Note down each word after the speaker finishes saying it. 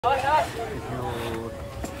Again,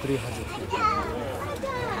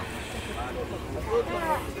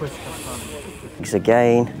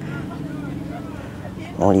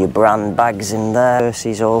 all your brand bags in there.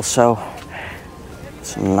 Purses also.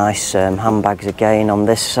 Some nice handbags again on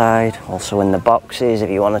this side. Also in the boxes if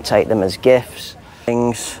you want to take them as gifts.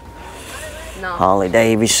 Things. No. Harley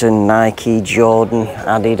Davidson, Nike, Jordan,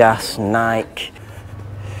 Adidas, Nike.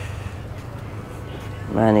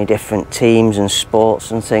 Many different teams and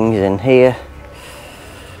sports and things in here.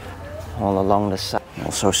 All along the side.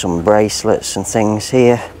 Also some bracelets and things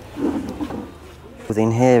here.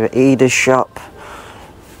 Within here at Ida's shop.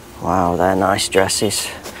 Wow, they're nice dresses.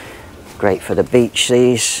 Great for the beach,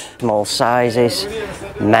 these. Small sizes.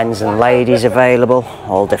 Men's and ladies available.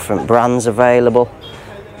 All different brands available.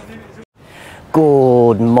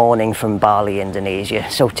 Good morning from Bali, Indonesia.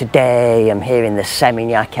 So today I'm here in the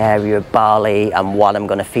Seminyak area of Bali, and what I'm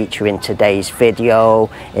going to feature in today's video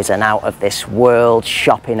is an out of this world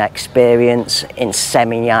shopping experience in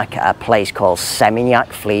Seminyak at a place called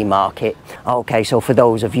Seminyak Flea Market. Okay, so for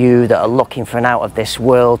those of you that are looking for an out of this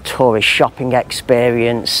world tourist shopping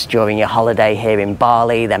experience during your holiday here in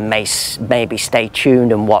Bali, then maybe stay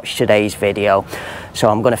tuned and watch today's video. So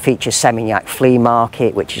I'm going to feature Seminyak Flea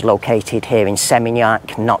Market, which is located here in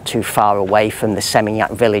Seminyak, not too far away from the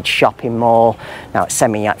Seminyak Village shopping mall. Now at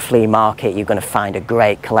Seminyak Flea Market you're going to find a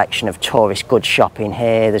great collection of tourist goods shopping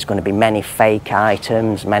here. There's going to be many fake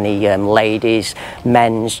items, many ladies,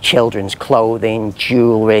 men's, children's clothing,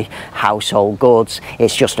 jewellery, household goods.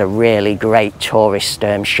 It's just a really great tourist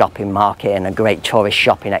shopping market, and a great tourist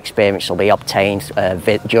shopping experience will be obtained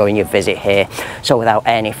during your visit here. So without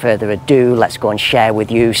any further ado, let's go and share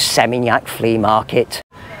with you Seminyak Flea Market.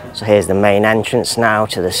 So here's the main entrance now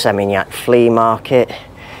to the Seminyak Flea Market.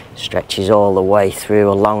 Stretches all the way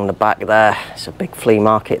through along the back there. It's a big flea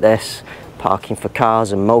market this. Parking for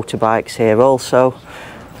cars and motorbikes here also.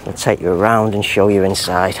 I'll take you around and show you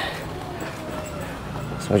inside.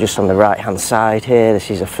 So just on the right hand side here,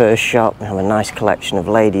 this is the first shop. We have a nice collection of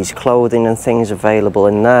ladies clothing and things available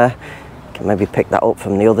in there. You can maybe pick that up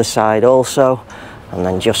from the other side also. And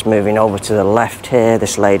then just moving over to the left here,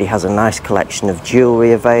 this lady has a nice collection of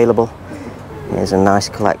jewellery available. Here's a nice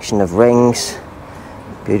collection of rings,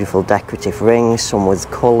 beautiful decorative rings, some with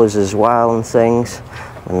colours as well and things.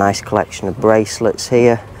 A nice collection of bracelets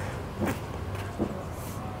here.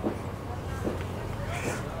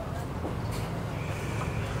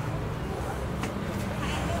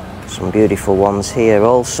 Some beautiful ones here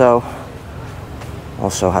also.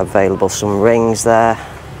 Also have available some rings there.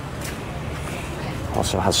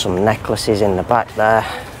 Also has some necklaces in the back there.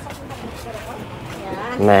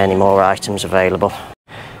 Many more items available.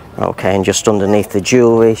 Okay, and just underneath the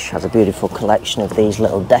jewellery, she has a beautiful collection of these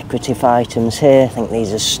little decorative items here. I think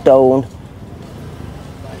these are stone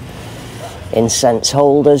incense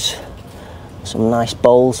holders. Some nice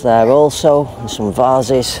bowls there also, and some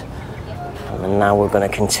vases. And then now we're going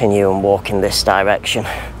to continue and walk in this direction.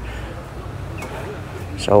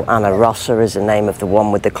 So Anna Rossa is the name of the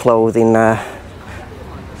one with the clothing there.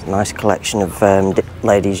 Nice collection of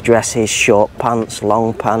ladies' dresses, short pants,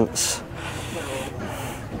 long pants.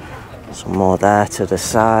 Some more there to the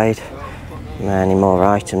side. Many more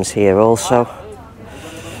items here also.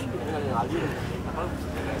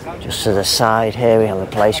 Just to the side here we have a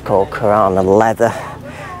place called Karana Leather.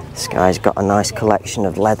 This guy's got a nice collection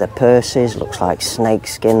of leather purses, looks like snake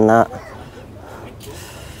skin that.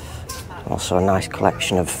 Also a nice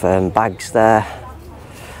collection of bags there.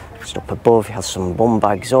 Just up above you have some bum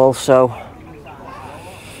bags also.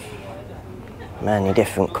 Many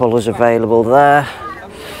different colours available there.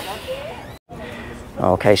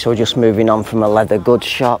 Okay, so just moving on from a leather goods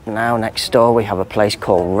shop now. Next door we have a place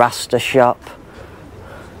called Rasta Shop.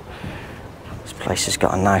 This place has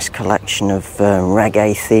got a nice collection of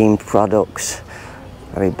reggae themed products.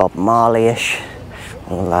 Very Bob Marley-ish.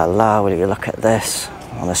 Oh la la, will you look at this?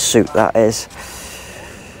 On a suit that is.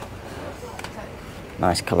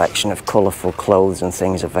 Nice collection of colourful clothes and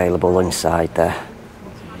things available inside there.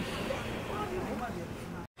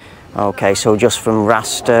 Okay, so just from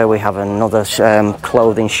Rasta we have another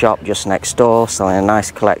clothing shop just next door, selling a nice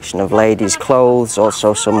collection of ladies' clothes,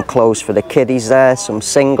 also some clothes for the kiddies there, some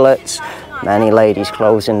singlets, many ladies'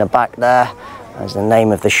 clothes in the back there. There's the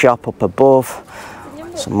name of the shop up above.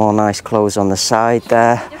 Some more nice clothes on the side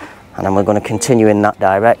there, and then we're going to continue in that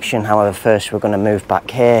direction. However, first we're going to move back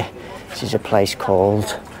here. This is a place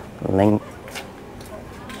called Link,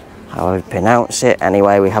 how I would pronounce it.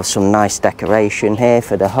 Anyway, we have some nice decoration here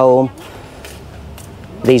for the home.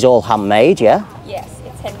 These all handmade, yeah? Yes,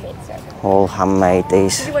 it's handmade, sir. All handmade,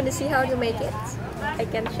 these. If you want to see how to make it, I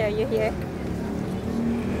can show you here.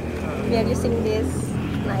 We are using this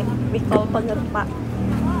knife we call penerpa,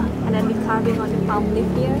 and then we're carving on the palm leaf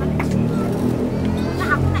here.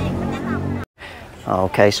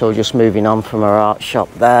 Okay, so just moving on from our art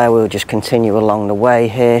shop there, we'll just continue along the way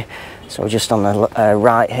here. So just on the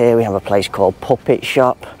right here we have a place called Puppet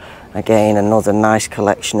Shop. Again, another nice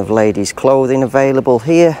collection of ladies' clothing available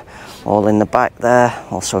here, all in the back there.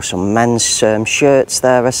 Also some men's shirts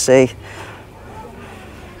there, I see.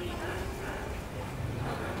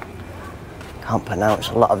 Can't pronounce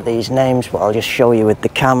a lot of these names, but I'll just show you with the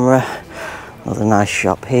camera. Another nice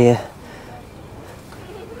shop here.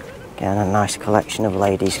 Again, a nice collection of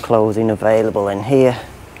ladies' clothing available in here.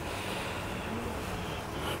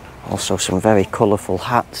 Also some very colourful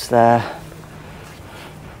hats there.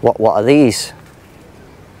 What are these?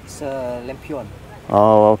 It's a lampion.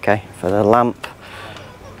 Oh, okay, for the lamp.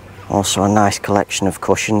 Also a nice collection of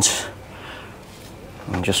cushions.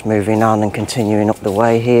 I'm just moving on and continuing up the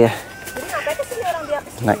way here.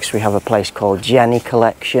 Next we have a place called Jenny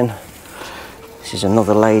Collection. This is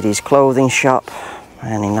another ladies' clothing shop.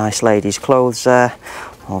 Any nice ladies' clothes there.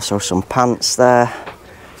 Also some pants there.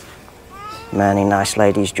 Many nice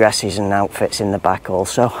ladies' dresses and outfits in the back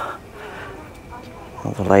also.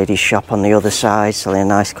 Another ladies' shop on the other side, selling a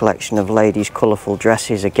nice collection of ladies' colourful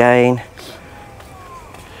dresses again.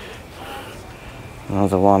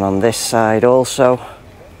 Another one on this side also.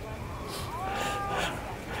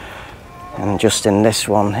 And just in this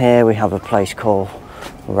one here we have a place called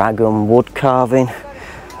Ragum Wood Carving.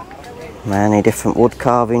 Many different wood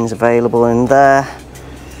carvings available in there.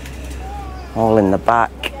 All in the back.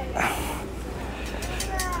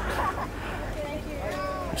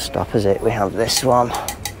 Just opposite we have this one.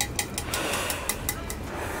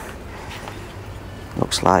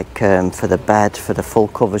 Looks like for the bed, for the full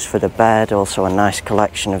covers for the bed. Also a nice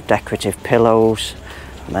collection of decorative pillows.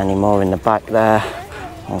 Many more in the back there.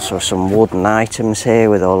 Also some wooden items here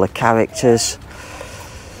with all the characters.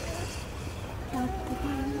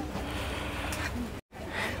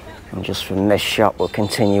 And just from this shop we'll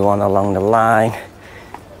continue on along the line.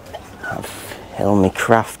 Have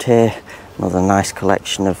Handicraft here. Another nice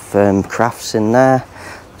collection of crafts in there.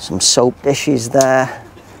 Some soap dishes there.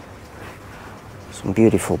 Some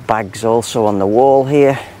beautiful bags also on the wall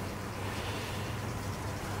here.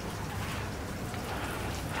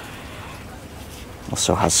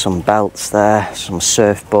 Also has some belts there, some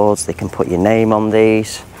surfboards, they can put your name on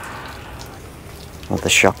these. Another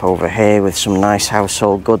shop over here with some nice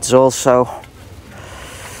household goods also.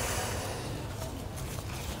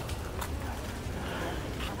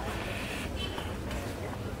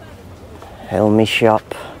 Hilmi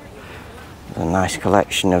shop, a nice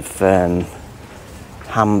collection of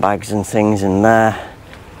handbags and things in there.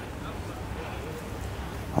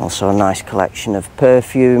 Also a nice collection of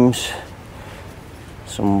perfumes.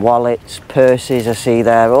 Some wallets, purses I see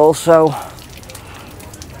there also.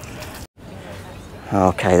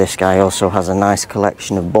 Okay, this guy also has a nice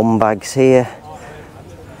collection of bum bags here.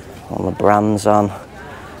 All the brands on.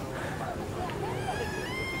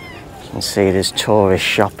 You can see there's tourist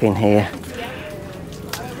shopping here.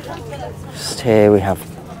 Just here we have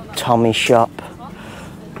Tommy shop.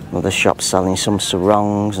 Another shop selling some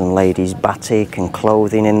sarongs and ladies' batik and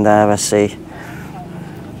clothing in there I see.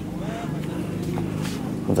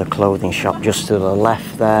 Another clothing shop just to the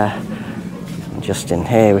left there. And just in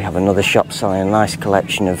here we have another shop selling a nice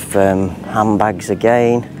collection of handbags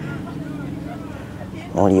again.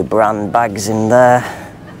 All your brand bags in there.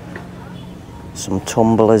 Some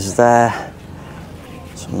tumblers there.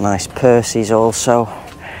 Some nice purses also.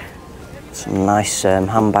 Some nice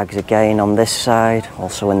handbags again on this side.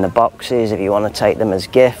 Also in the boxes if you want to take them as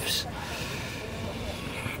gifts.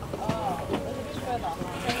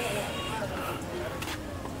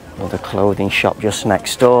 Another clothing shop just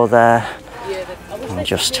next door there. And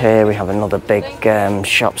just here we have another big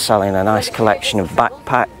shop selling a nice collection of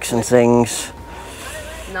backpacks and things.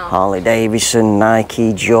 Harley Davidson,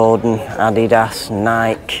 Nike, Jordan, Adidas,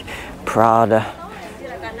 Nike, Prada.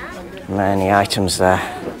 Many items there.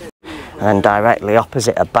 And then directly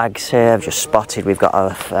opposite are bags here. I've just spotted we've got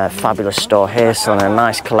a fabulous store here selling a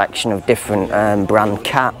nice collection of different brand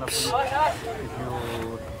caps.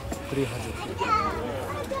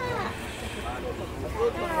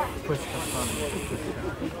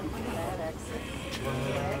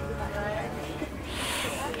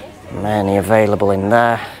 Many available in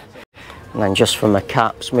there. And then just from the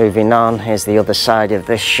caps, moving on, here's the other side of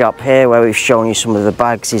this shop here where we've shown you some of the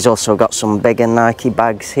bags. He's also got some bigger Nike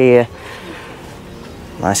bags here.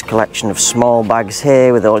 Nice collection of small bags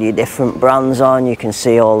here with all your different brands on. You can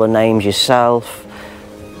see all the names yourself.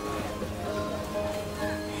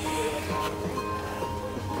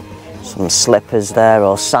 Some slippers there,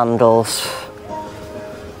 or sandals.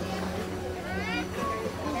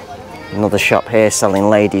 Another shop here selling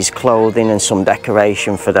ladies' clothing and some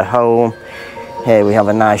decoration for the home. Here we have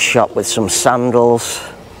a nice shop with some sandals.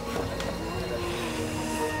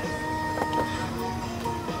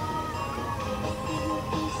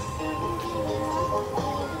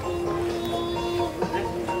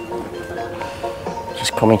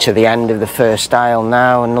 Just coming to the end of the first aisle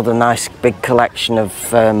now. Another nice big collection of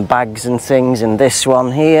bags and things in this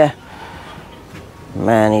one here.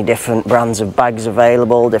 Many different brands of bags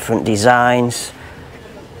available, different designs.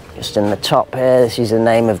 Just in the top here, this is the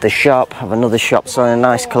name of the shop. Have another shop selling a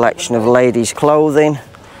nice collection of ladies' clothing.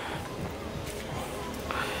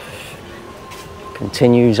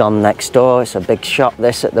 Continues on next door. It's a big shop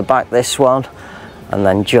this at the back, this one. And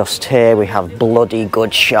then just here we have Bloody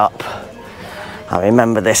Good Shop. I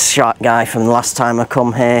remember this shop guy from the last time I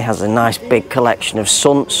come here. Has a nice big collection of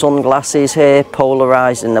sunglasses here,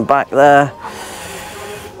 polarized in the back there.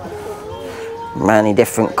 Many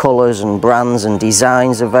different colours and brands and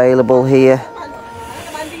designs available here.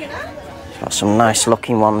 Got some nice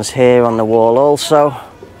looking ones here on the wall also.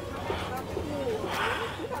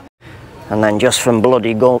 And then just from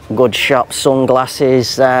Bloody Good Shop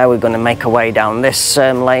sunglasses there, we're going to make our way down this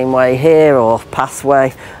laneway here, or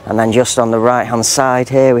pathway. And then just on the right hand side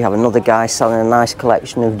here we have another guy selling a nice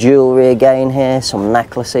collection of jewellery again here, some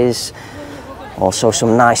necklaces. Also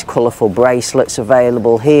some nice colourful bracelets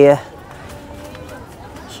available here.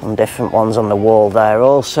 Some different ones on the wall there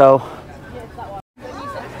also.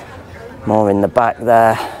 More in the back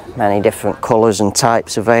there, many different colours and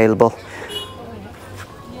types available.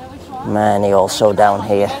 Many also down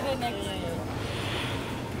here.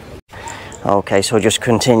 Okay, so just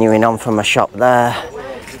continuing on from a shop there.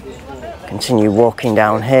 Continue walking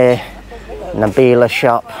down here. Nabila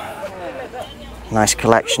shop. Nice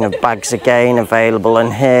collection of bags again available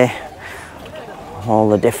in here. All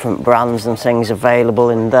the different brands and things available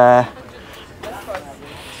in there.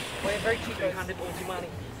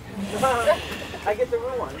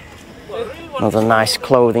 Another nice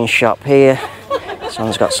clothing shop here.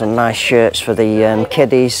 Someone's got some nice shirts for the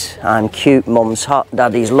kiddies. I'm cute, mum's hot,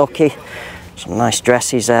 daddy's lucky. Some nice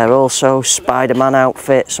dresses there also. Spider-Man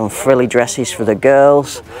outfit, some frilly dresses for the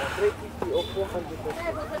girls.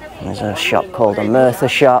 There's a shop called a Merthyr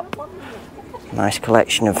shop. Nice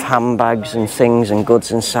collection of handbags and things and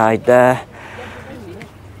goods inside there.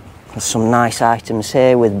 There's some nice items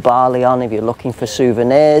here with Bali on if you're looking for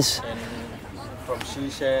souvenirs. From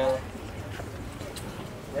seashell.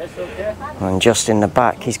 And just in the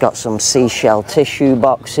back he's got some seashell tissue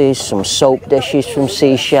boxes, some soap dishes from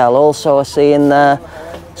Seashell also I see in there.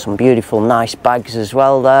 Some beautiful nice bags as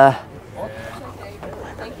well there.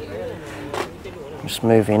 Just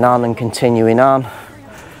moving on and continuing on.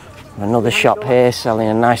 Another shop here selling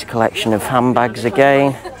a nice collection of handbags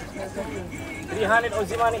again.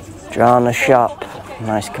 Drana shop,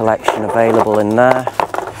 nice collection available in there.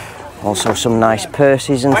 Also some nice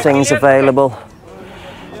purses and things available.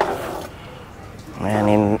 And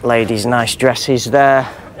in ladies' nice dresses there.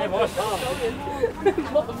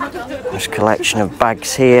 Nice collection of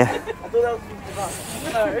bags here.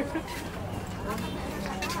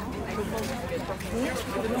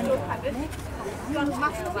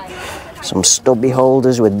 Some stubby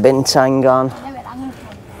holders with bintang on.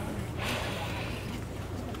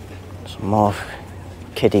 Some more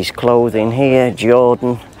kiddies' clothing here,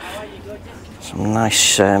 Jordan. Some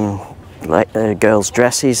nice girls'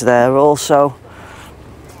 dresses there also.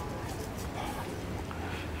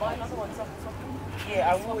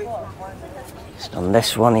 Just on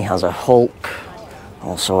this one he has a Hulk,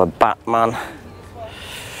 also a Batman.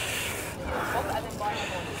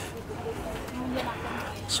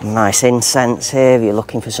 Some nice incense here if you're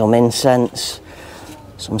looking for some incense.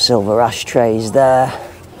 Some silver ashtrays there.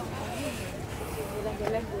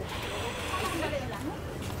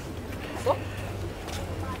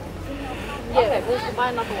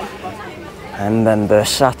 And then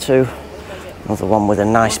Bersatu, another one with a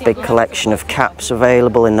nice big collection of caps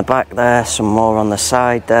available in the back there. Some more on the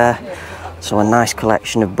side there. So a nice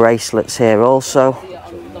collection of bracelets here also.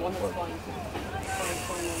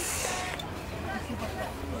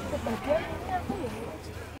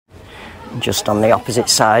 Just on the opposite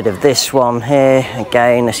side of this one here,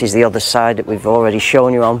 again this is the other side that we've already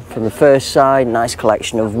shown you on from the first side. Nice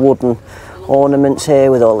collection of wooden ornaments here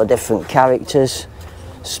with all the different characters.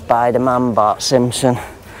 Spider-Man, Bart Simpson.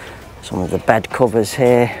 Some of the bed covers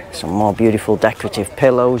here. Some more beautiful decorative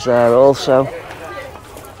pillows there also.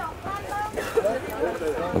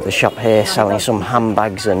 With the shop here selling some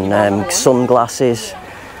handbags and sunglasses.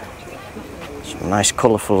 Some Some nice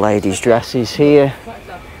colourful ladies' dresses here.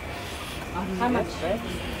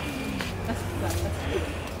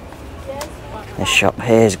 This shop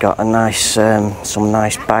here's got a nice, some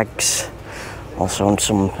nice bags. Also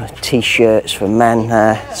some t-shirts for men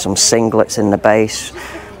there, some singlets in the base.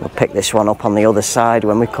 We'll pick this one up on the other side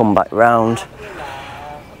when we come back round.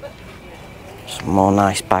 Some more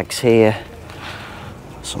nice bags here.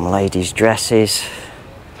 Some ladies' dresses.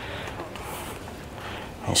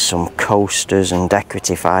 There's some coasters and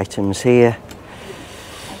decorative items here.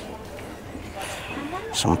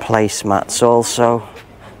 Some placemats also.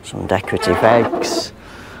 Some decorative eggs.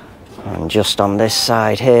 And just on this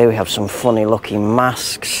side here we have some funny looking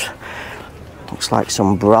masks. Looks like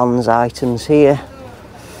some bronze items here.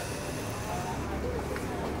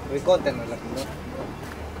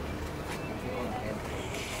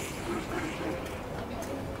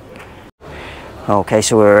 Okay,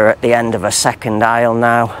 so we're at the end of a second aisle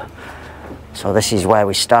now. So this is where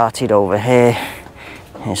we started over here.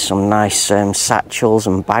 Here's some nice satchels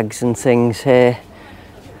and bags and things here.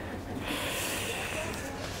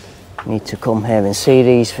 You need to come here and see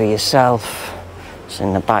these for yourself. So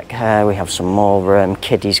in the back here we have some more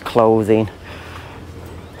kiddies clothing.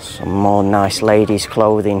 Some more nice ladies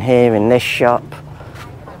clothing here in this shop.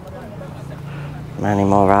 Many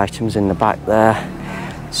more items in the back there.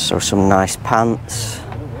 So some nice pants.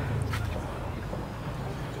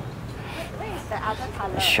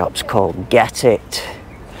 The shop's called Get It.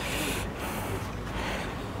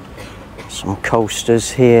 Some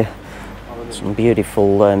coasters here. Some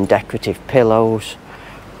beautiful decorative pillows.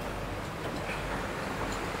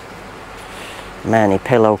 Many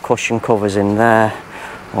pillow cushion covers in there.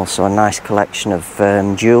 Also a nice collection of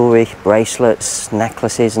jewellery, bracelets,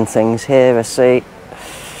 necklaces and things here I see.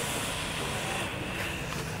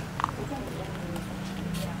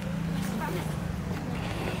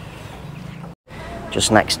 Just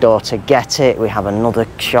next door to Get It we have another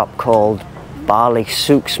shop called Bali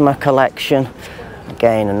Suksma Collection.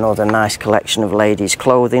 Again another nice collection of ladies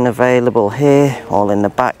clothing available here, all in the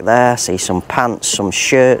back there. See some pants, some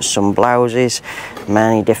shirts, some blouses,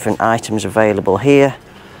 many different items available here.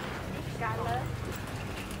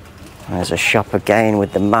 There's a shop again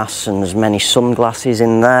with the masks and there's many sunglasses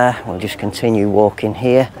in there. We'll just continue walking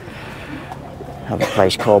here. Have a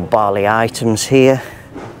place called Bali Items here.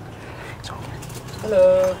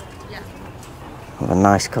 Hello. Have a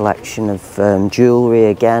nice collection of jewellery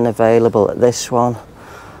again available at this one.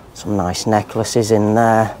 Some nice necklaces in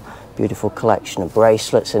there. Beautiful collection of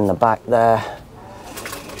bracelets in the back there.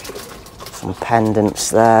 Some pendants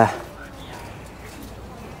there.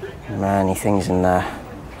 Many things in there.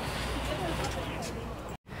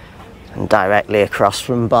 And directly across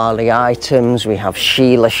from Bali Items we have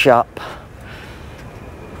Sheila shop.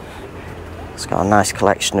 It's got a nice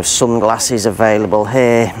collection of sunglasses available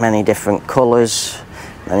here, many different colours,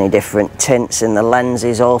 many different tints in the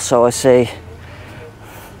lenses also I see.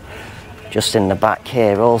 Just in the back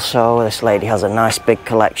here also, this lady has a nice big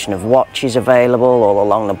collection of watches available all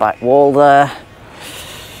along the back wall there.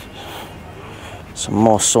 Some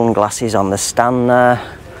more sunglasses on the stand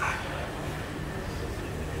there.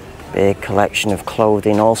 Big collection of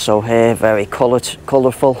clothing also here, very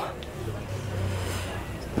colourful.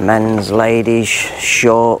 Men's, ladies,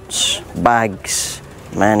 shorts, bags,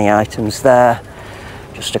 many items there.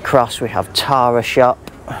 Just across we have Tara shop.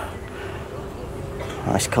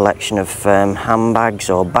 Nice collection of handbags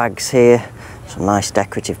or bags here. Some nice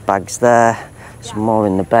decorative bags there. Some more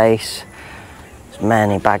in the base. There's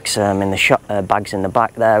many bags in the shop, bags in the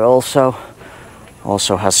back there also.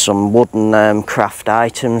 Also has some wooden craft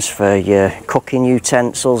items for your cooking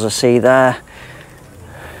utensils I see there.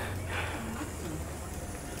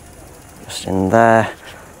 Just in there,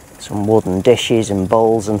 some wooden dishes and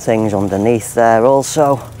bowls and things underneath there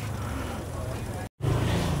also.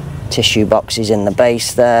 Tissue boxes in the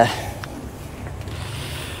base there.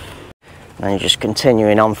 And just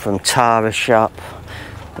continuing on from Tara shop,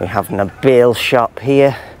 we have Nabil shop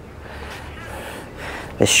here.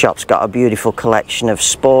 This shop's got a beautiful collection of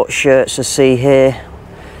sports shirts I see here.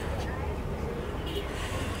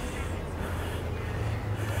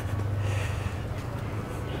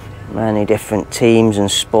 Many different teams and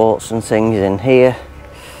sports and things in here.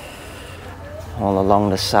 All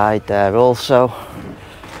along the side there also.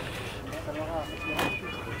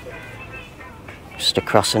 Just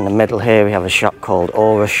across in the middle here we have a shop called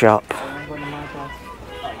Oberoi shop.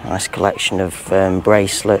 Nice collection of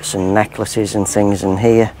bracelets and necklaces and things in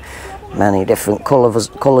here. Many different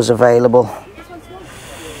colours available.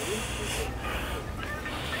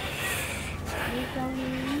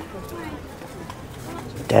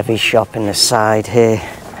 Devi shop in the side here.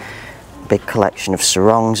 big collection of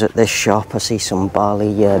sarongs at this shop. I see some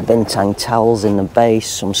Bali bintang towels in the base,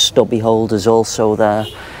 some stubby holders also there.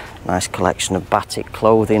 Nice collection of batik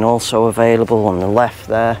clothing also available on the left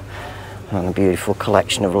there. And a beautiful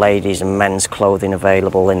collection of ladies and men's clothing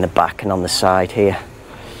available in the back and on the side here.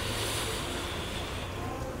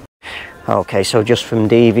 Okay, so just from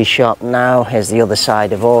Devi's shop now, here's the other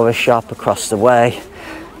side of Aura's shop across the way.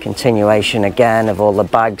 Continuation again of all the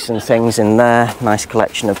bags and things in there. Nice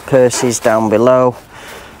collection of purses down below.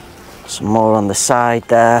 Some more on the side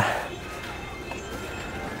there.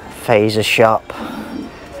 Phaser shop.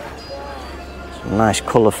 Some nice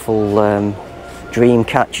colourful dream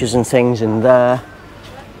catchers and things in there.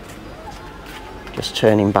 Just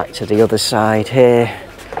turning back to the other side here.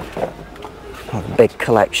 A big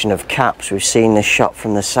collection of caps. We've seen this shop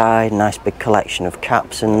from the side. Nice big collection of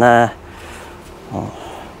caps in there.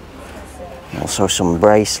 Also some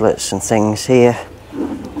bracelets and things here.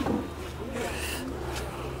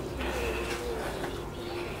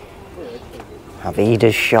 Have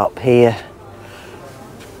Ida's shop here.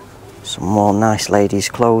 Some more nice ladies'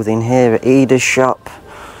 clothing here at Ida's shop.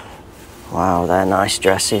 Wow, they're nice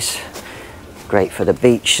dresses. Great for the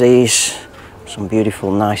beach, these. Some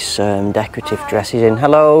beautiful, nice decorative dresses in.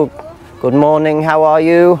 Hello, good morning, how are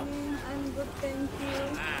you? I'm good, thank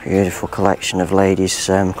you. Beautiful collection of ladies'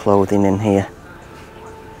 clothing in here.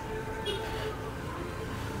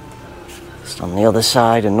 Just on the other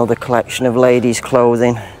side, another collection of ladies'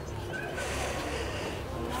 clothing.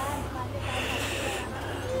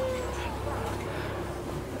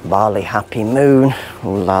 Bali Happy Moon,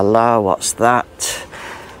 ooh la la, what's that?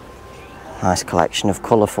 Nice collection of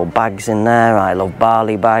colourful bags in there. I love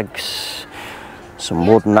Bali bags. Some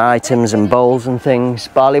wooden items and bowls and things.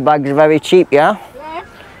 Bali bags are very cheap, yeah? Yeah.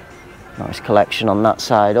 Nice collection on that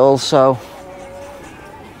side also.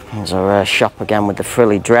 There's our shop again with the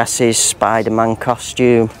frilly dresses, Spider-Man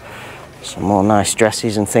costume. Some more nice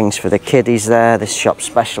dresses and things for the kiddies there. This shop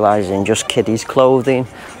specialises in just kiddies clothing.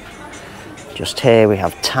 Just here we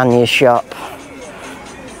have Tanya's shop.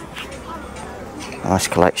 Nice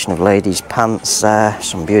collection of ladies' pants there.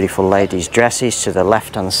 Some beautiful ladies' dresses to the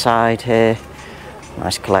left hand side here.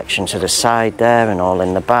 Nice collection to the side there and all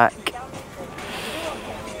in the back.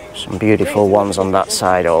 Some beautiful ones on that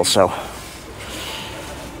side also.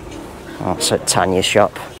 That's at Tanya's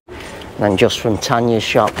shop. And then just from Tanya's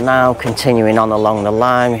shop now, continuing on along the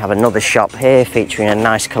line, we have another shop here featuring a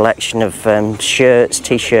nice collection of shirts,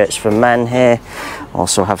 t-shirts for men here.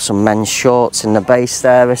 Also have some men's shorts in the base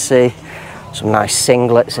there, I see. Some nice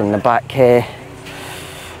singlets in the back here.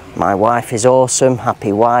 My wife is awesome,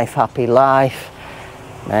 happy wife, happy life.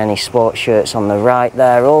 Many sports shirts on the right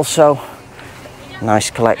there also.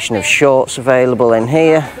 Nice collection of shorts available in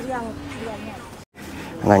here.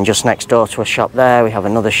 And then just next door to a shop there, we have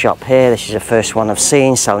another shop here. This is the first one I've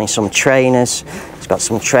seen, selling some trainers. It's got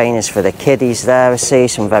some trainers for the kiddies there, I see,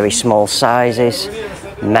 some very small sizes.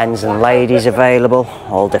 Men's and ladies available,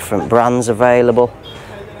 all different brands available.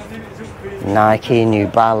 Nike, New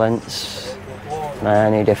Balance,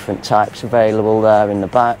 many different types available there in the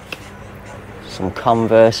back. Some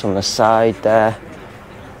Converse on the side there.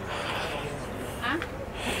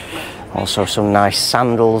 Also some nice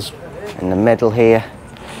sandals in the middle here.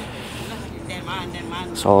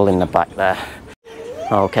 It's all in the back there.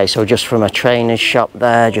 Okay, so just from a trainer's shop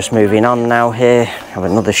there, just moving on now here. Have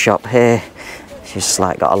another shop here. It's just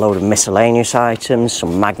like got a load of miscellaneous items,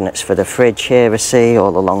 some magnets for the fridge here I see,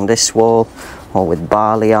 all along this wall, all with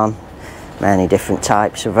Bali on. Many different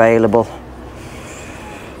types available.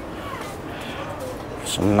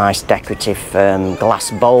 Some nice decorative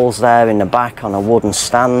glass bowls there in the back on a wooden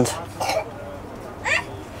stand.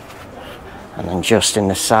 And then just in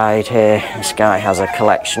the side here, this guy has a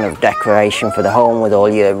collection of decoration for the home with all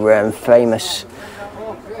your famous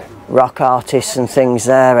rock artists and things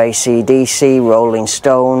there. AC/DC, Rolling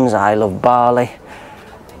Stones, I Love Bali,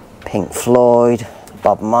 Pink Floyd,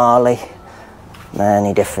 Bob Marley,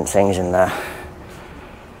 many different things in there.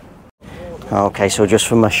 Okay, so just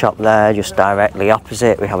from my shop there, just directly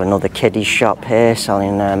opposite, we have another kiddies shop here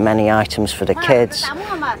selling many items for the kids.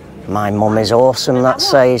 My Mum Is Awesome, that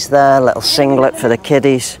says there, little singlet for the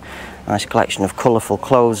kiddies. Nice collection of colourful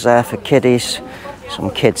clothes there for kiddies.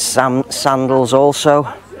 Some kids' sandals also.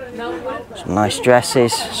 Some nice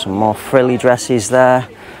dresses, some more frilly dresses there.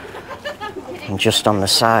 And just on the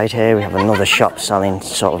side here we have another shop selling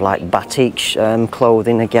sort of like batik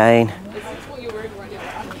clothing again.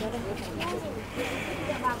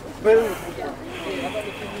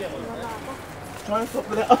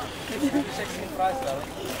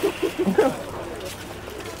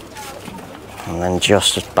 And then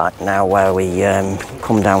just back now where we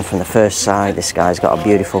come down from the first side, this guy's got a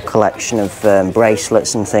beautiful collection of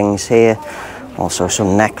bracelets and things here. Also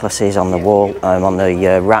some necklaces on the wall, on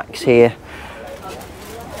the racks here.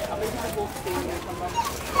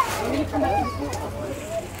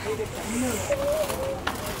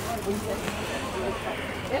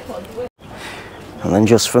 And then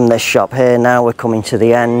just from this shop here now, we're coming to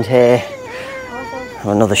the end here.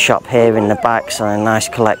 Another shop here in the back, so a nice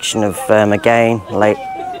collection of, again,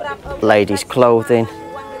 ladies' clothing.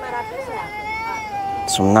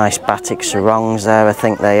 Some nice batik sarongs there, I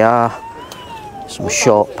think they are. Some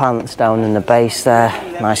short pants down in the base there.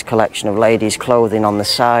 Nice collection of ladies' clothing on the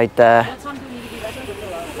side there.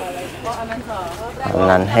 And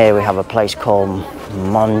then here we have a place called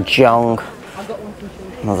Monjong.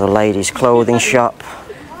 Another ladies' clothing shop.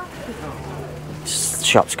 This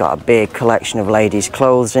shop's got a big collection of ladies'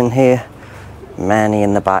 clothes in here. Many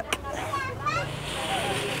in the back.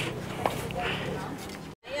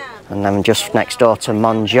 And then just next door to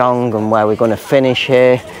Monjong, and where we're going to finish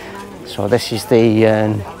here. So this is the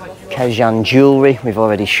Kayu jewellery. We've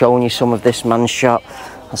already shown you some of this man's shop.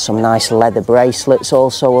 There's some nice leather bracelets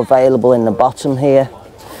also available in the bottom here.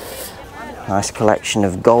 Nice collection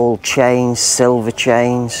of gold chains, silver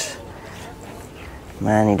chains.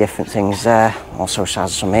 Many different things there. Also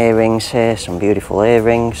has some earrings here, some beautiful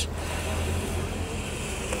earrings.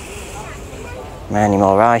 Many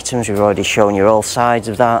more items. We've already shown you all sides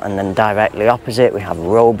of that. And then directly opposite we have a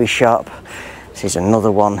Roby shop. This is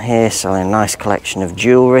another one here selling a nice collection of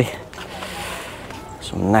jewellery.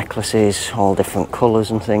 Some necklaces, all different colours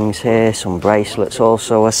and things here. Some bracelets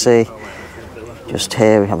also I see. Just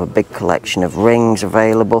here we have a big collection of rings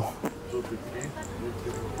available.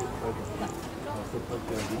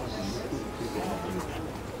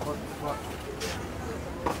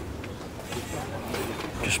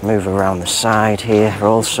 Just move around the side here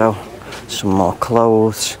also. Some more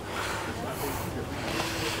clothes.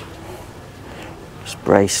 Just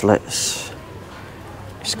bracelets.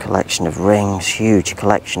 This collection of rings, huge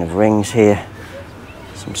collection of rings here.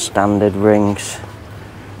 Some standard rings.